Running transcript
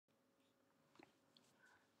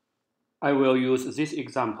I will use this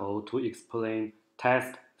example to explain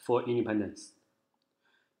test for independence.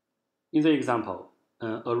 In the example,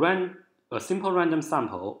 a simple random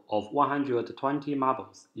sample of 120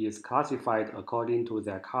 marbles is classified according to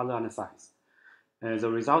their color and size. The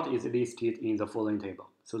result is listed in the following table.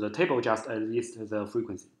 So the table just lists the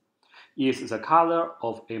frequency. Is the color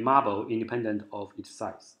of a marble independent of its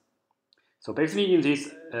size? So basically in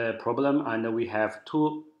this problem, and we have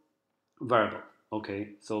two variables. Okay,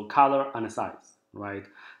 so color and size, right?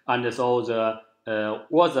 And so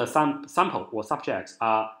all the sample or subjects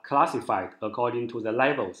are classified according to the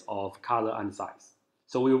levels of color and size.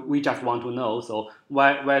 So we just want to know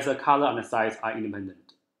whether color and size are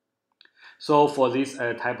independent. So for this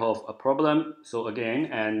type of problem, so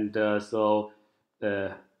again,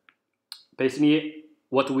 basically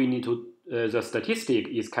what we need to, the statistic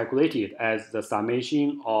is calculated as the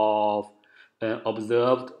summation of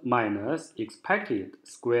observed minus expected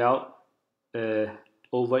square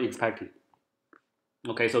over expected.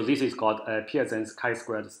 Okay, so this is called Pearson's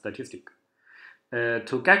chi-squared statistic.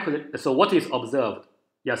 To calculate, so what is observed?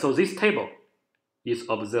 Yeah, so this table is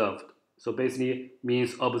observed. So basically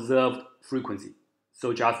means observed frequency.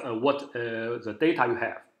 So just what the data you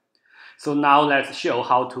have. So now let's show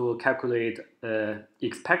how to calculate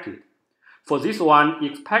expected. For this one,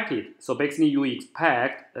 expected, so basically you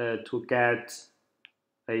expect to get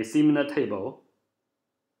a similar table.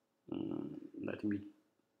 Let me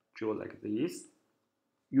draw like this.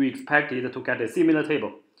 You expected to get a similar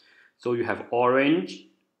table. So you have orange,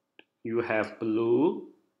 you have blue,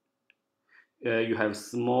 you have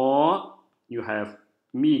small, you have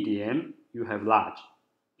medium, you have large.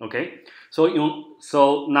 Okay,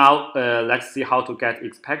 so now let's see how to get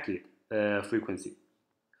expected frequency.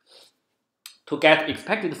 To get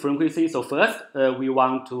expected frequency, so first we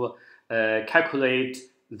want to calculate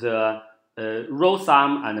the row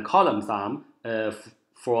sum and column sum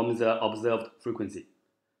from the observed frequency.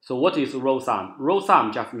 So what is row sum? Row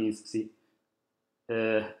sum just means, see,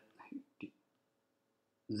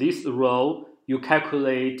 this row, you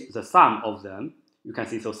calculate the sum of them. You can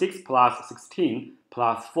see, so 6 plus 16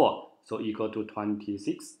 plus 4, so equal to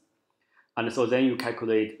 26. And so then you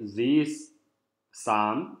calculate this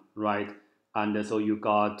sum, right? And so you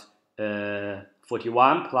got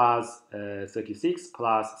 41 plus 36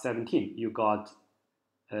 plus 17, you got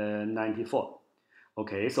 94.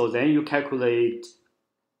 Okay, so then you calculate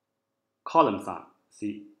column sum.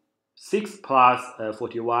 See, 6 plus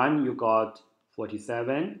 41, you got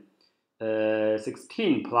 47.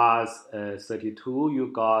 16 plus 32,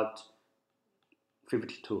 you got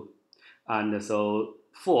 52. And so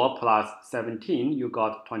 4 plus 17, you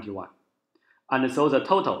got 21. And so the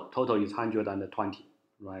total is 120,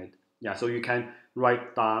 right? Yeah, so you can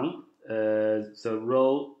write down the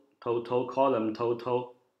row total, column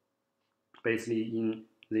total, basically in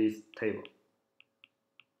this table.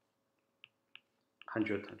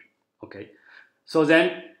 100. Okay. So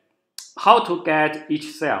then how to get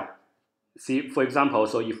each cell? See, for example,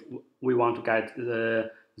 so if we want to get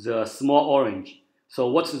the small orange, so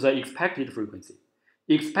what's the expected frequency?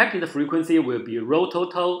 Expected frequency will be row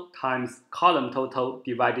total times column total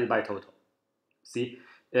divided by total. See,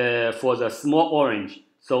 for the small orange,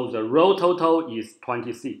 so the row total is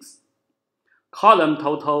 26. Column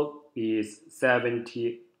total is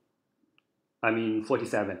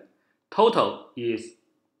 47. Total is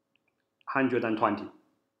 120.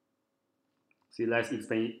 See, let's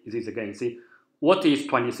explain this again. See, what is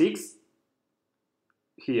 26?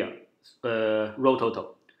 Here, row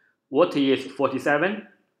total. What is 47?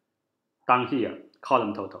 Down here,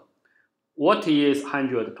 column total. What is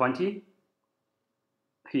 120?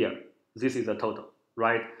 Here, this is the total,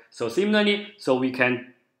 right? So similarly, so we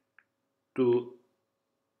can do,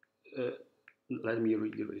 let me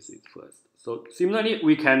erase it first. So similarly,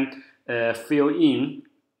 we can fill in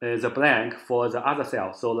the blank for the other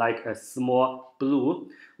cell. So like a small blue,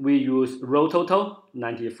 we use row total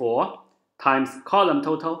 94 times column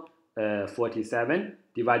total 47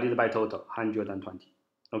 divided by total 120.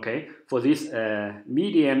 Okay, for this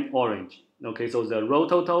medium orange, okay, so the row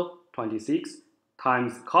total 26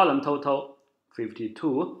 times column total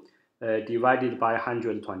 52 divided by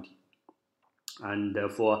 120. And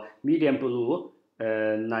for medium blue,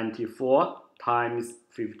 94 times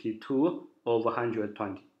 52 over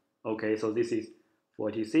 120. Okay, so this is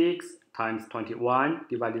 46 times 21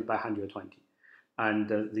 divided by 120. And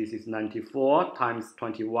this is 94 times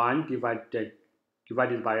 21 divided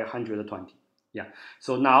by 120. Yeah,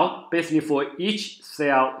 so now basically for each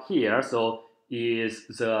cell here, so is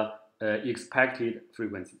the expected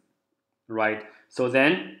frequency, right? So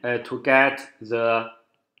then to get the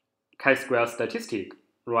chi-square statistic,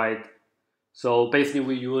 right, So basically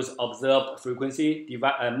we use observed frequency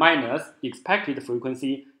minus expected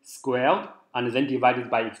frequency squared and then divided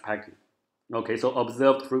by expected. Okay, so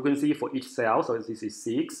observed frequency for each cell, so this is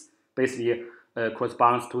 6, basically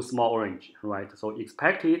corresponds to small orange, right? So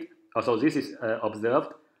expected, so this is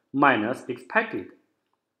observed minus expected.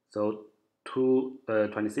 So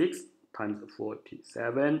 26 times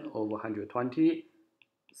 47 over 120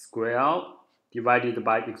 square divided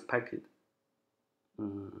by expected.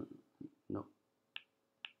 No.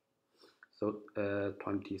 So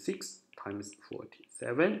 26 times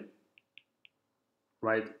 47,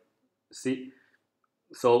 right? See,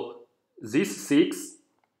 so this 6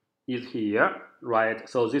 is here, right?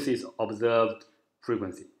 So this is observed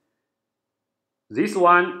frequency. This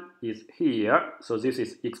one is here, so this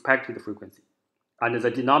is expected frequency. And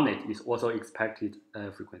the denominator is also expected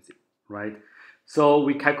frequency, right? So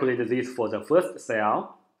we calculate this for the first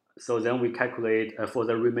cell, so then we calculate for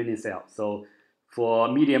the remaining cell. So for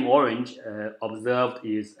medium orange, observed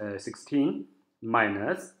is 16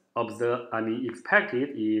 minus expected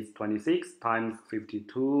is 26 times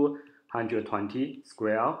 52, 120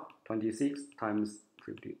 square, 26 times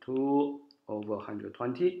 52 over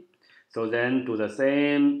 120. So then do the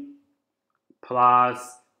same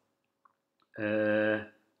plus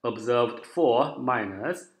observed 4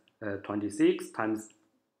 minus 26 times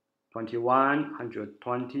 21,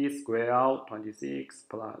 120 square, 26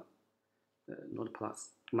 plus, not plus,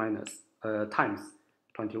 minus, times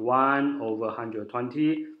 21 over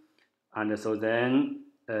 120, and so then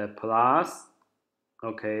plus,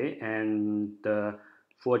 okay, and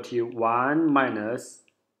 41 minus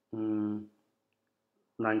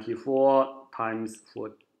 94 times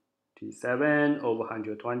 47 over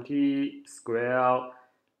 120 square,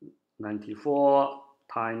 94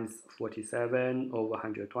 times 47 over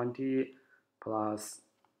 120 plus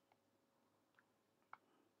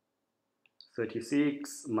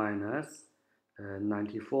 36 minus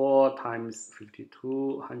 94 times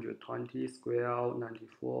 52, 120 square,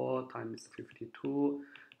 94 times 52,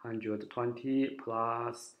 120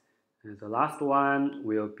 plus the last one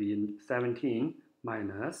will be 17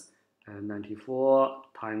 minus 94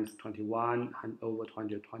 times 21 over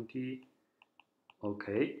 220.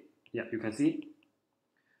 Okay, yeah, you can see.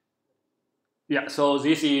 Yeah, so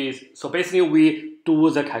this is, so basically we do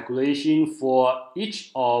the calculation for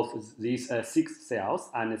each of these 6 cells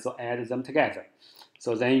and so add them together.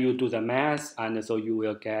 So then you do the math and so you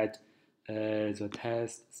will get the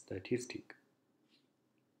test statistic.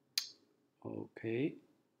 Okay.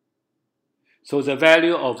 So the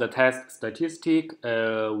value of the test statistic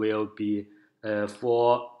will be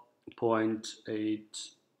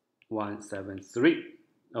 4.8173.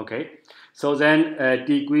 Okay. So then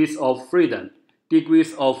degrees of freedom.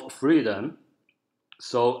 Degrees of freedom.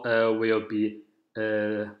 So will be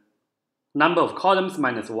number of columns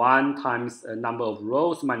minus 1 times number of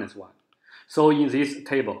rows minus 1. So in this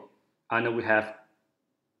table, and we have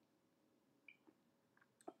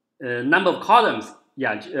number of columns,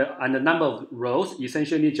 and the number of rows,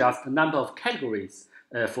 essentially just the number of categories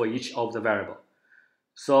for each of the variable.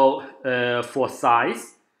 So for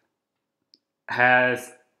size,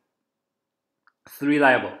 has 3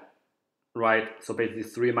 levels, right? So basically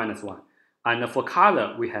 3 minus 1. And for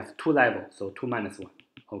color, we have 2 levels, so 2 minus 1.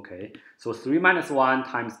 Okay, so 3 minus 1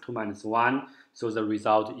 times 2 minus 1, so the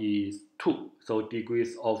result is 2. So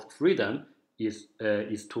degrees of freedom is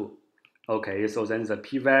 2. Okay, so then the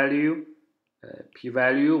p-value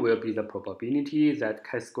will be the probability that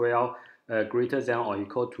chi-square greater than or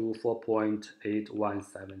equal to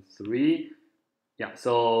 4.8173. Yeah,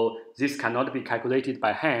 so this cannot be calculated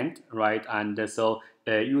by hand, right? And so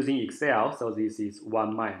using Excel, so this is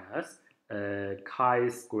 1 minus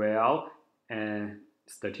chi-square and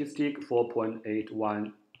statistic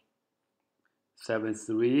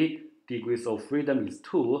 4.8173, degrees of freedom is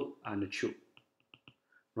 2 and true,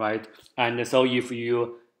 right? And so if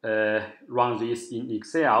you run this in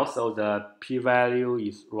Excel, so the p-value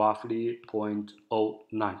is roughly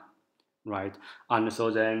 0.09, right? And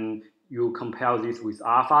so then you compare this with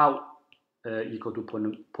alpha equal to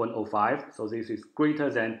 0.05, so this is greater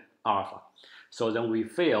than alpha. So then we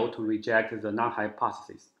fail to reject the null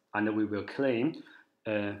hypothesis, and we will claim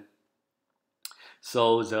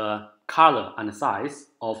so the color and size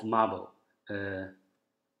of marble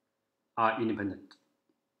are independent.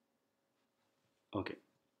 Okay.